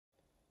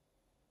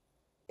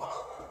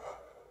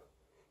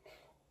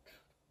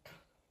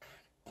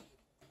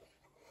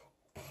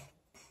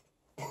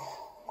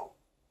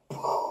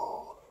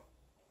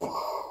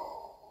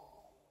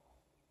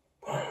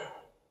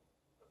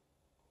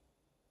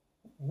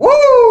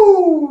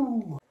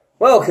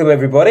Welcome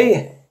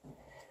everybody,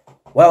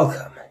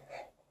 welcome.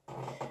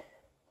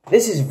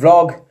 This is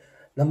vlog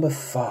number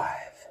 5.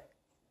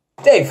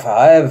 Day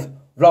 5,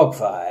 vlog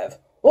 5.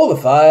 All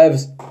the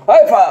 5s,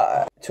 high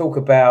 5. Talk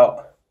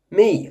about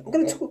me. I'm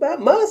going to talk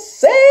about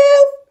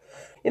myself.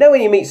 You know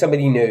when you meet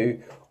somebody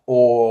new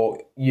or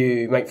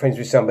you make friends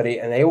with somebody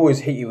and they always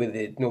hit you with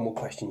the normal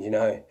questions, you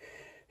know.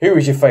 Who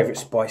is your favourite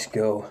Spice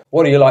Girl?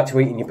 What do you like to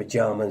eat in your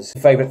pyjamas?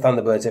 Favourite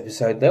Thunderbirds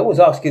episode? They always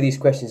ask you these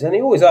questions and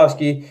they always ask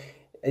you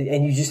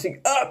and you just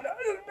think, oh,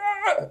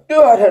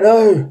 no, I don't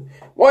know.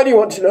 Why do you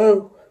want to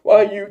know?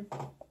 Why are you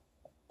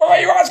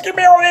asking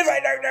me all this? I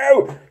don't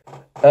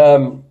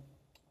know.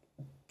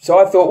 So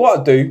I thought what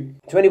I'd do,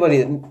 to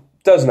anybody that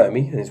does know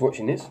me and is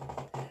watching this,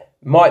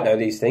 might know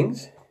these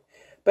things,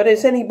 but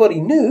as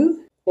anybody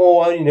new,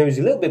 or only knows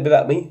a little bit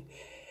about me,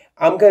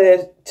 I'm going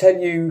to tell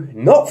you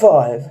not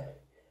 5,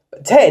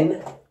 but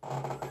 10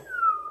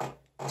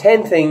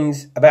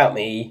 things about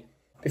me.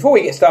 Before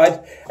we get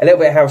started, a little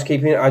bit of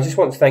housekeeping. I just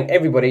want to thank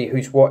everybody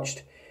who's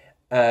watched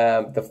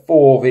the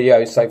 4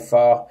 videos so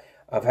far.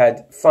 I've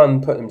had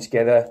fun putting them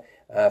together,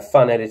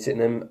 fun editing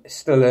them. It's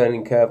still a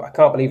learning curve. I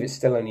can't believe it's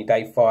still only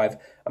day 5.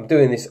 I'm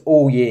doing this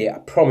all year. I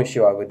promise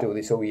you I will do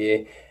this all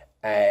year.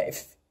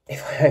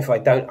 If I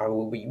don't, I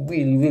will be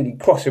really, really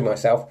cross with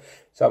myself.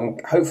 So I'm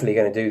hopefully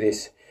going to do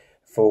this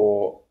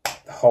for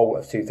the whole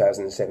of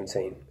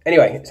 2017.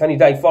 Anyway, it's only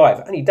day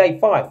 5. Only day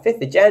 5,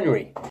 5th of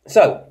January.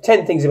 So,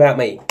 10 things about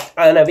me.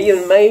 And I've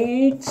even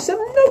made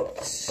some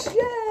notes.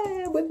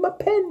 Yeah, with my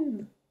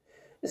pen.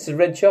 This is a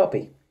red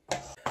Sharpie.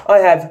 I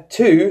have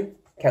 2,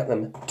 count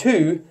them,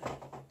 2,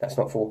 that's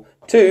not 4,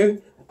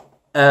 2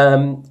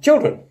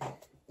 children,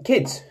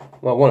 kids.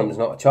 Well, one of them's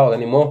not a child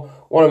anymore.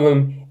 One of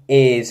them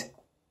is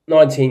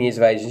 19 years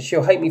of age. And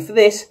she'll hate me for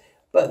this,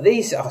 but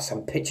these are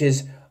some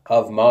pictures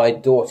of my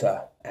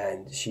daughter.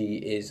 And she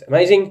is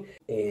amazing,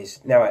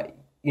 is now at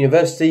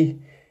university,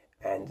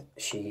 and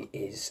she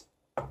is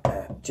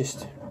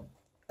just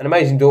an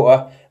amazing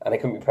daughter, and I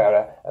couldn't be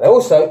prouder. And I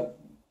also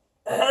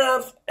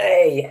have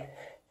a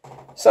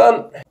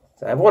son.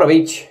 So I have one of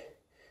each.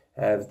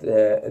 I have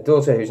a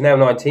daughter who's now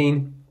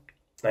 19,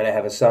 and I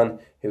have a son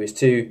who is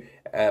 2,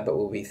 but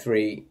will be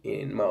 3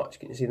 in March.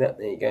 Can you see that?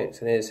 There you go.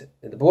 So there's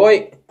the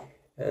boy,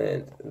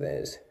 and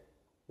there's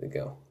the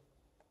girl.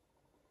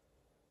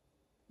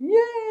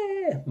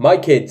 Yeah, my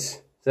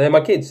kids. So they're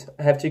my kids.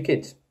 I have 2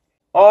 kids.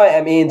 I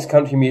am into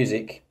country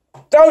music.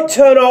 Don't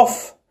turn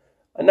off.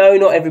 I know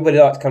not everybody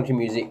likes country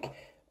music,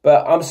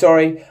 but I'm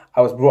sorry.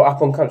 I was brought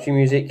up on country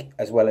music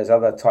as well as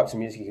other types of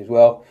music as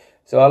well.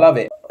 So I love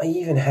it. I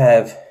even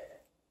have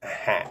a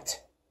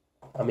hat.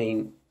 I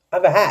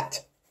have a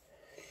hat.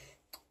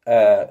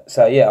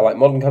 So yeah, I like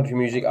modern country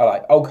music. I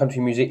like old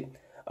country music.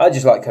 I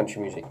just like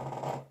country music.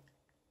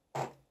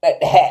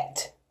 That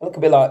hat. I look a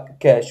bit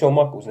like Shawn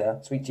Michaels now,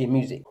 Sweet Chin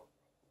Music.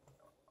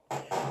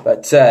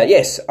 But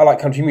yes, I like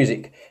country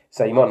music.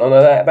 So you might not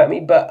know that about me,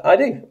 but I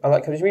do. I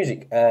like country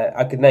music.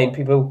 I could name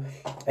people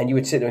and you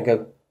would sit there and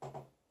go,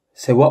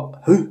 say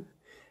what? Who?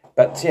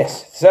 But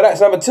yes, so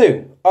that's number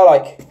 2. I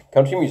like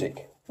country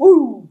music.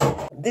 Woo!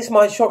 This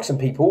might shock some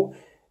people,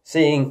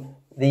 seeing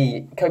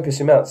the copious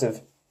amounts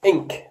of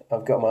ink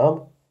I've got on my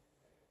arm.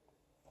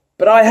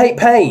 But I hate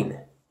pain.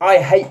 I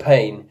hate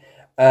pain.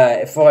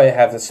 If I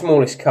have the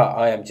smallest cut,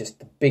 I am just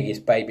the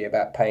biggest baby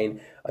about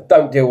pain. I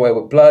don't deal well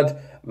with blood.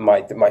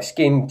 My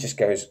skin just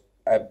goes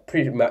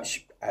pretty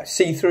much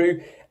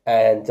see-through,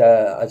 and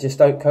I just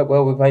don't cope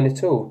well with pain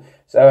at all.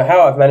 So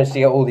how I've managed to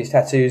get all these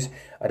tattoos,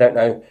 I don't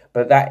know,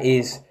 but that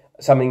is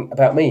something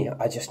about me.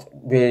 I just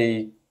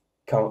really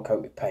can't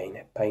cope with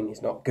pain. Pain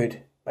is not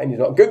good. Pain is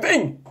not a good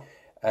thing.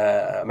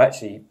 I'm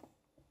actually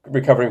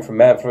recovering from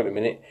man flu at the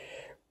minute,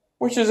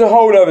 which is a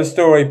whole other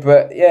story,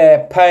 but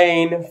yeah,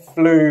 pain,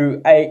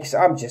 flu, aches,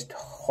 I'm just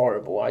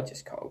horrible. I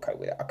just can't cope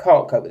with it. I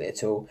can't cope with it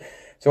at all.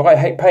 So I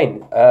hate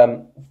pain,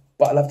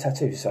 but I love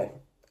tattoos, so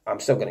I'm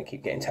still going to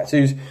keep getting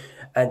tattoos,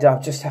 and I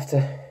just have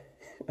to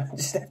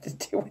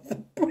deal with the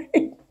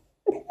brain.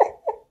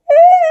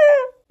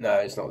 No,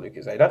 it's not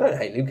Lucozade. I don't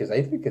hate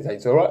Lucozade.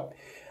 Lucosade's all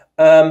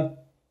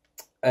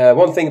right.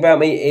 One thing about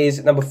me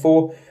is, number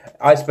 4,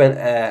 I spent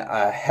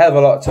a hell of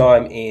a lot of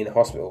time in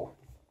hospital.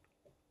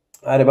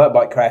 I had a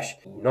motorbike crash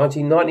in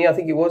 1990, I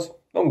think it was,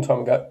 long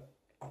time ago.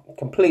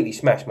 Completely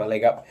smashed my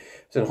leg up.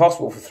 I was in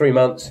hospital for 3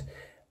 months.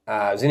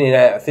 I was in and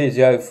out of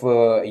physio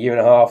for a year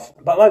and a half.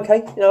 But I'm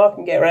okay, you know, I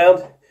can get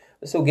around.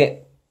 I still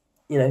get,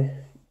 you know,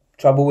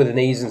 trouble with the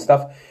knees and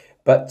stuff.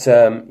 But,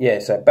 yeah,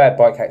 so bad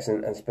bike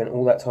accident and spent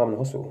all that time in the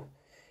hospital.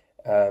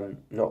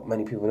 Not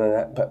many people know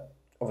that, but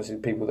obviously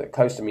the people that are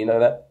close to me know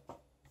that.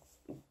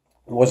 It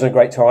wasn't a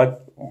great time.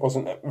 It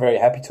wasn't a very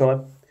happy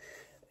time.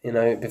 You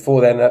know,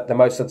 before then, the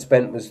most I'd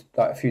spent was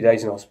like a few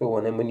days in hospital.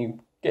 And then when you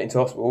get into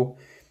hospital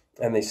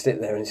and they sit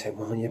there and say,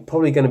 well, you're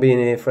probably going to be in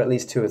here for at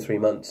least 2 or 3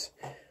 months.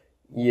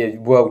 Your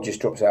world just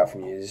drops out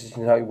from you. There's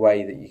no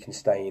way that you can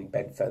stay in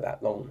bed for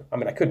that long. I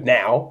mean, I could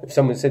now. If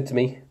someone said to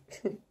me,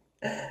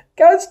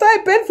 go and stay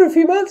in bed for a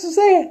few months and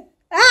say,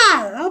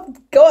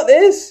 I've got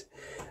this.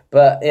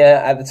 But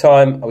yeah, at the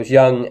time I was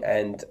young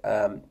and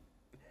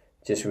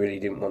just really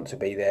didn't want to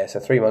be there. So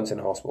 3 months in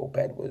a hospital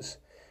bed was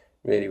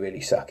really, really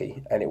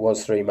sucky. And it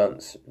was 3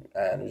 months,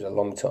 and it was a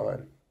long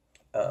time.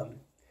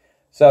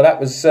 So that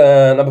was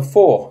number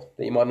 4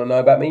 that you might not know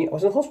about me. I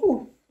was in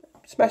hospital,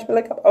 smashed my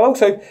leg up. I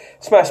also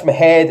smashed my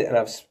head, and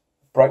I've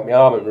broke my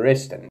arm and my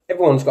wrist. And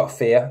everyone's got a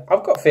fear.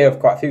 I've got a fear of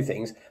quite a few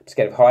things. I'm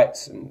scared of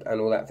heights and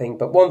all that thing.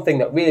 But one thing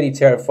that really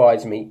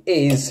terrifies me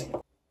is,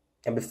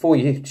 and before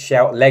you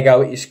shout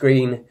Lego at your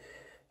screen,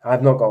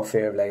 I've not got a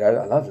fear of Lego.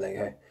 I love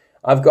Lego.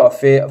 I've got a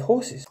fear of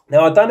horses.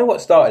 Now, I don't know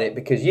what started it,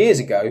 because years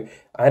ago,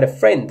 I had a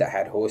friend that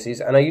had horses,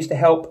 and I used to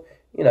help,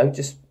 you know,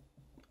 just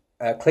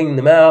clean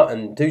them out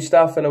and do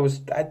stuff, and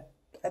I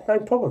had no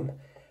problem.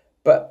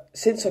 But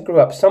since I grew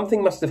up,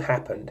 something must have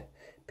happened,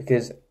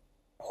 because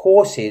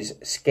horses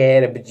scare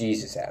the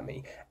bejesus out of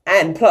me.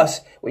 And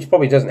plus, which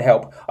probably doesn't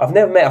help, I've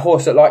never met a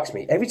horse that likes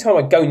me. Every time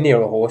I go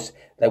near a horse,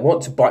 they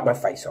want to bite my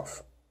face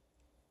off.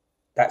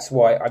 That's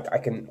why I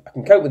can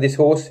cope with this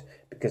horse,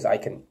 because I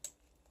can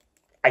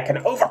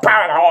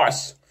overpower the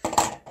horse.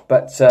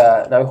 But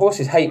no,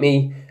 horses hate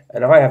me,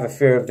 and I have a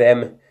fear of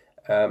them.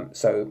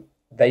 So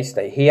they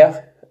stay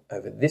here,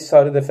 over this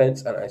side of the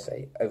fence, and I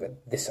stay over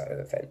this side of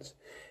the fence.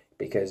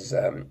 Because,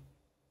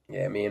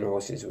 yeah, me and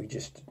horses, I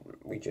just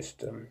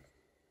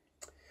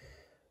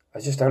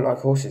don't like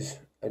horses.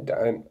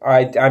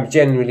 I'm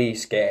generally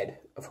scared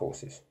of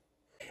horses.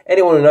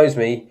 Anyone who knows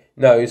me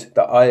knows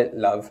that I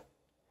love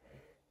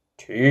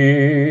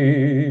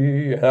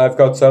tea. I've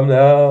got some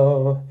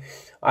now.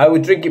 I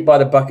would drink it by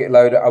the bucket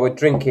load. I would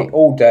drink it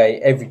all day,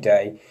 every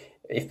day.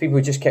 If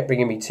people just kept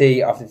bringing me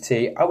tea after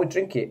tea, I would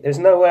drink it. There's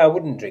no way I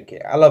wouldn't drink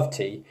it. I love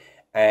tea.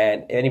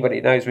 And anybody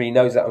who knows me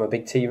knows that I'm a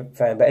big tea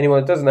fan. But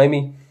anyone that doesn't know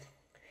me,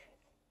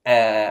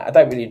 I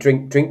don't really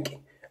drink.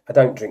 I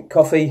don't drink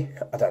coffee.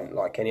 I don't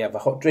like any other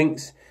hot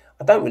drinks.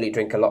 I don't really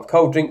drink a lot of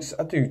cold drinks.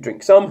 I do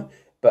drink some.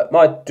 But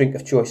my drink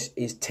of choice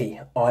is tea.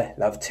 I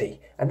love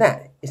tea. And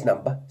that is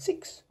number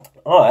 6.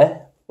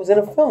 I was in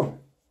a film.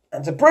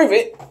 And to prove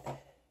it,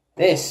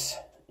 this,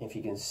 if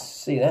you can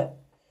see that,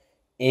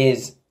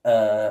 is,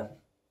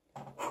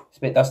 it's a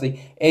bit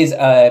dusty, is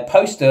a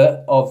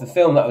poster of the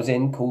film that I was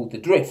in called The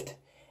Drift.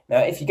 Now,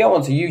 if you go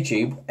onto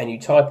YouTube and you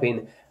type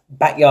in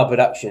Backyard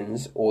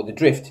Productions or The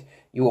Drift,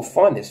 you will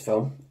find this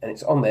film, and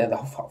it's on there. The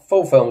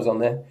full film is on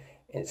there.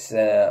 It's,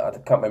 I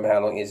can't remember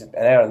how long it is, an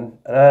hour and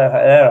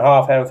a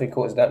half, hour and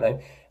 3/4, I don't know.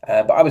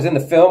 But I was in the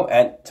film,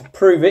 and to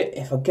prove it,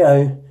 if I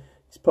go,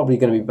 it's probably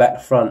going to be back to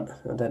front.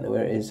 I don't know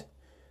where it is.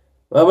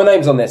 Well, my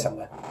name's on there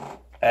somewhere.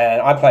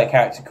 And I play a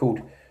character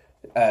called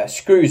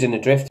Screws in The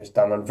Drift. It was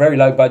done on a very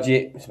low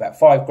budget. It was about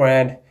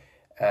 $5,000.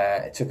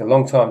 It took a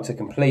long time to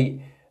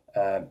complete.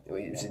 It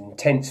was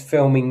intense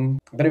filming,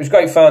 but it was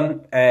great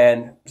fun.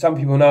 And some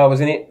people know I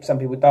was in it, some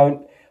people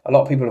don't. A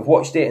lot of people have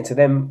watched it, and to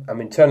them,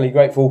 I'm eternally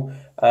grateful.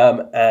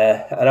 And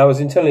I was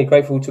eternally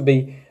grateful to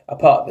be a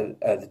part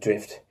of the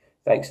Drift,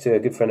 thanks to a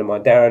good friend of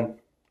mine, Darren.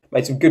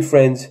 Made some good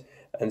friends,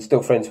 and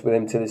still friends with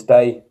him to this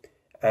day.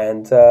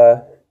 And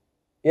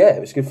yeah,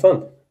 it was good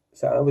fun.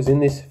 So I was in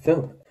this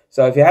film.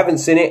 So if you haven't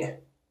seen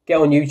it, get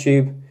on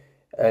YouTube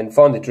and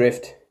find The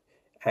Drift,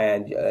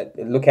 and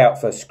look out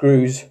for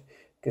Screws,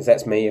 because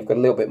that's me. I've got a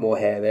little bit more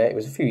hair there. It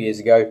was a few years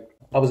ago.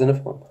 I was in a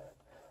film.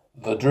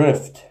 The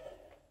Drift.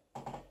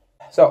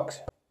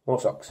 Socks. More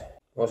socks.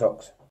 More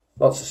socks.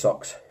 Lots of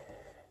socks.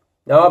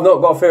 No, I've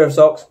not got a fear of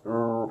socks.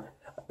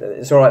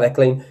 It's alright, they're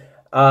clean.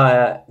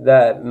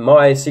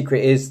 My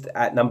secret is,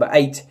 at number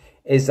 8,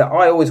 is that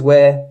I always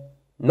wear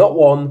not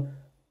one,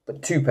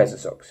 but 2 pairs of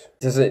socks.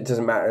 It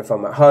doesn't matter if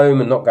I'm at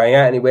home and not going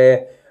out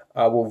anywhere.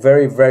 I will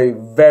very, very,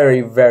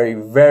 very, very,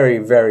 very,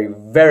 very,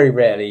 very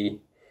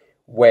rarely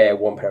wear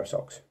 1 pair of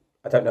socks.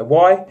 I don't know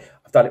why.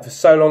 I've done it for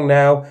so long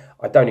now.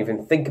 I don't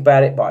even think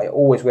about it, but I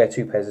always wear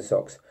 2 pairs of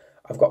socks.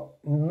 I've got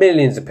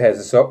millions of pairs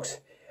of socks,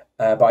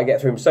 but I get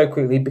through them so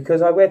quickly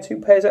because I wear 2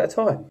 pairs at a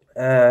time.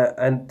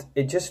 And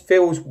it just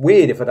feels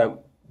weird if I don't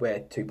wear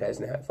 2 pairs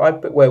now. If I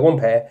wear 1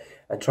 pair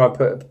and try and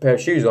put a pair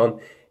of shoes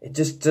on, it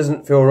just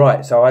doesn't feel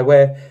right. So I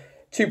wear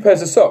 2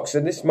 pairs of socks,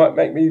 and this might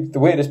make me the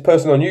weirdest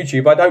person on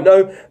YouTube, I don't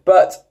know,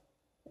 but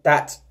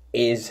that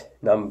is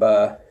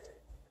number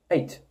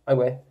 8. I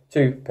wear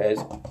 2 pairs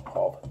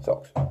of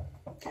socks.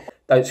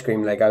 Don't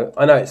scream Lego.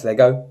 I know it's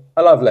Lego.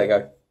 I love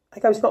Lego.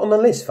 Lego's not on the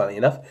list, funny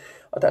enough.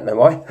 I don't know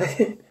why.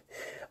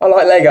 I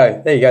like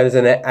Lego. There you go, there's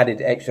an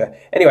added extra.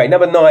 Anyway,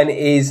 number 9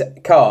 is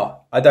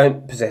car. I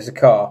don't possess a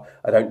car.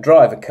 I don't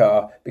drive a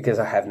car because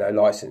I have no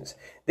licence.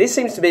 This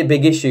seems to be a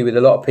big issue with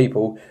a lot of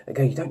people. They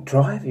go, you don't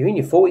drive? You're in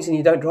your 40s and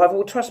you don't drive?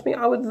 Well, trust me,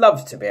 I would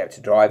love to be able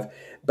to drive.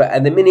 But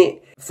at the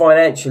minute,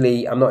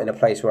 financially, I'm not in a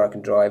place where I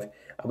can drive.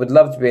 I would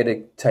love to be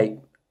able to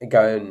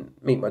go and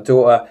meet my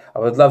daughter. I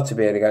would love to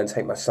be able to go and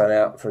take my son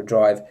out for a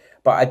drive.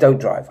 But I don't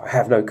drive. I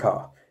have no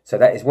car. So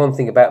that is one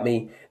thing about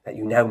me that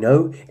you now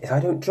know, is I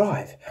don't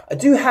drive. I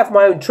do have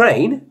my own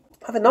train.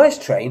 I have a nice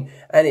train,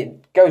 and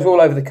it goes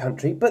all over the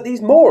country, but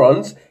these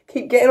morons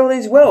keep getting on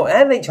as well,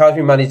 and they charge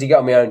me money to get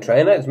on my own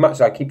train, as much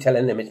as I keep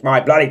telling them it's my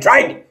bloody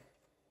train.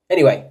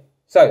 Anyway,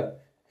 so,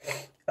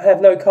 I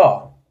have no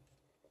car.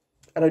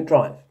 I don't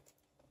drive.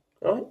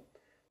 Alright?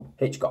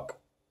 Hitchcock.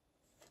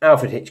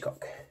 Alfred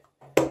Hitchcock.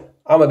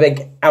 I'm a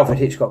big Alfred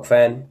Hitchcock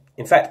fan.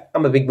 In fact,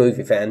 I'm a big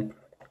movie fan.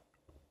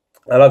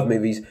 I love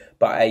movies,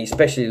 but I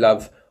especially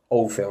love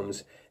old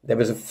films. There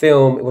was a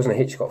film, it wasn't a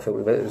Hitchcock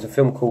film, but it was a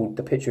film called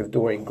The Picture of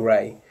Dorian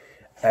Gray.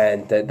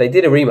 And they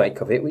did a remake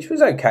of it, which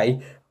was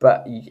okay.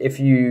 But if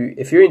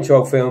you're into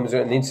old films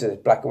and into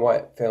black and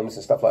white films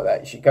and stuff like that,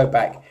 you should go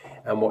back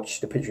and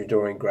watch The Picture of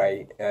Dorian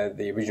Gray,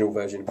 the original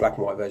version, black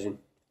and white version.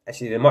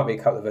 Actually, there might be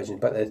a couple of versions,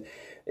 but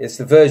it's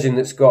the version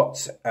that's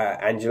got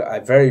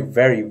a very,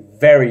 very,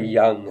 very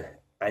young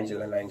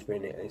Angela Lansbury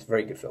in it, and it's a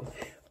very good film.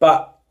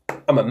 But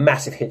I'm a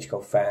massive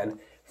Hitchcock fan,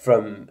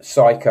 from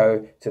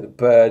Psycho to The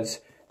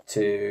Birds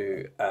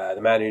to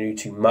The Man Who Knew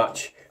Too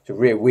Much to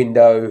Rear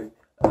Window,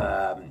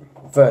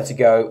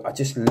 Vertigo. I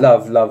just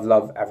love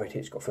Alfred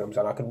Hitchcock films,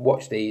 and I could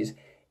watch these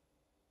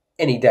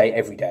any day,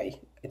 every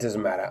day. It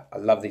doesn't matter. I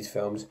love these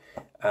films.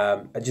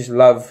 I just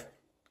love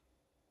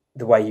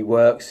the way he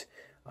works.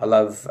 I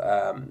love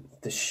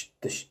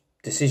the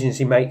decisions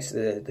he makes,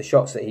 the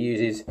shots that he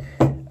uses.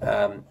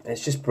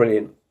 It's just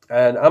brilliant.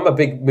 And I'm a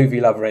big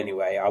movie lover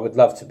anyway. I would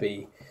love to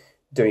be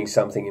doing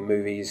something in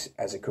movies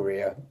as a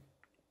career.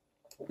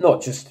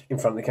 Not just in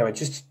front of the camera,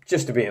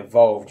 just to be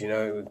involved,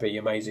 it would be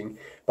amazing.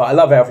 But I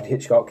love Alfred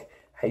Hitchcock.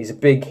 He's a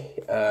big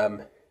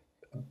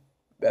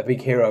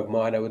hero of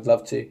mine. I would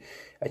love to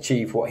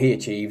achieve what he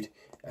achieved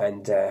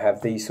and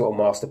have these sort of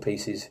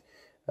masterpieces,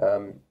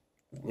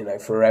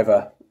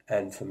 forever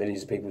and for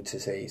millions of people to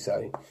see.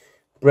 So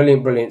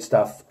brilliant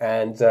stuff.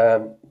 And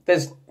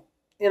there's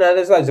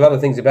loads of other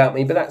things about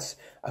me, but that's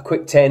a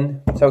quick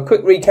 10. So a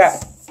quick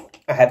recap.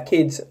 I have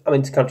kids. I'm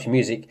into country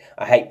music.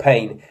 I hate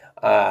pain.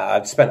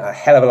 I've spent a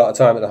hell of a lot of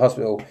time at the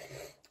hospital.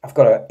 I've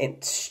got a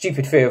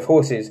stupid fear of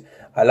horses.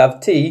 I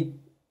love tea.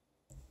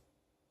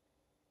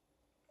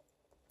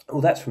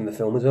 Oh, that's from the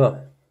film as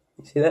well.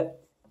 You see that?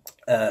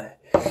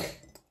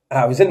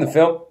 I was in the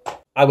film.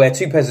 I wear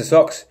 2 pairs of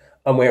socks.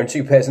 I'm wearing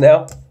 2 pairs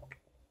now.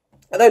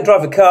 I don't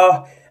drive a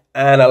car.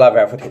 And I love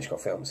Alfred Hitchcock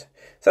films.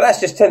 So that's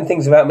just 10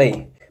 things about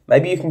me.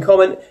 Maybe you can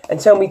comment and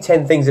tell me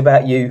 10 things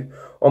about you.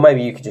 Or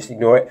maybe you could just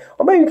ignore it.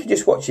 Or maybe you could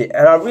just watch it.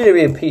 And I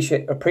really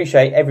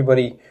appreciate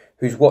everybody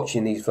who's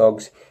watching these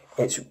vlogs.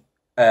 It's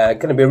going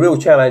to be a real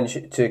challenge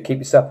to keep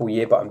this up all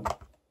year, but I'm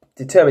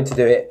determined to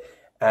do it.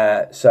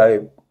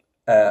 So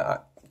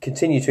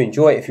continue to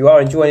enjoy it. If you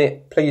are enjoying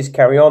it, please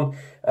carry on.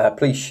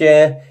 Please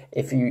share.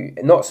 If you're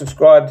not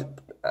subscribed,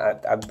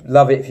 I'd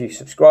love it if you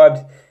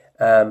subscribed.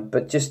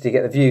 But just to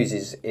get the views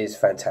is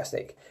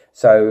fantastic.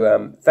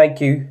 So thank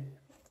you.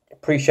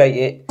 Appreciate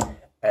it.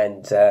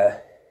 And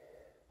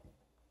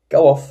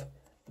go off.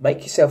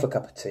 Make yourself a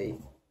cup of tea.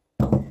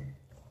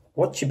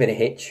 Watch a bit of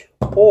Hitch.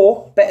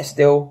 Or, better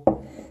still,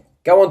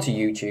 go onto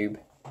YouTube.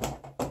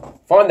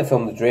 Find the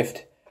film The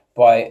Drift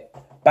by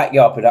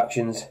Backyard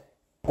Productions.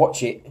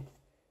 Watch it.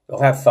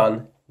 You'll have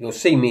fun. You'll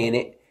see me in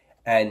it.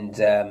 And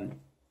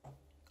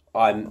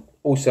I'm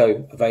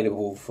also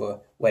available for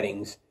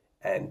weddings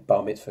and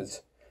bar mitzvahs.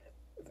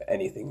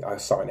 Anything. I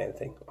sign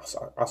anything.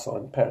 I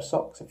sign a pair of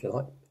socks if you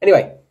like.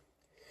 Anyway.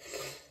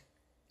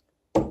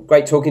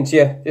 Great talking to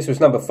you. This was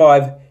number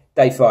 5,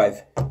 day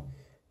 5.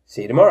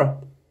 See you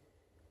tomorrow.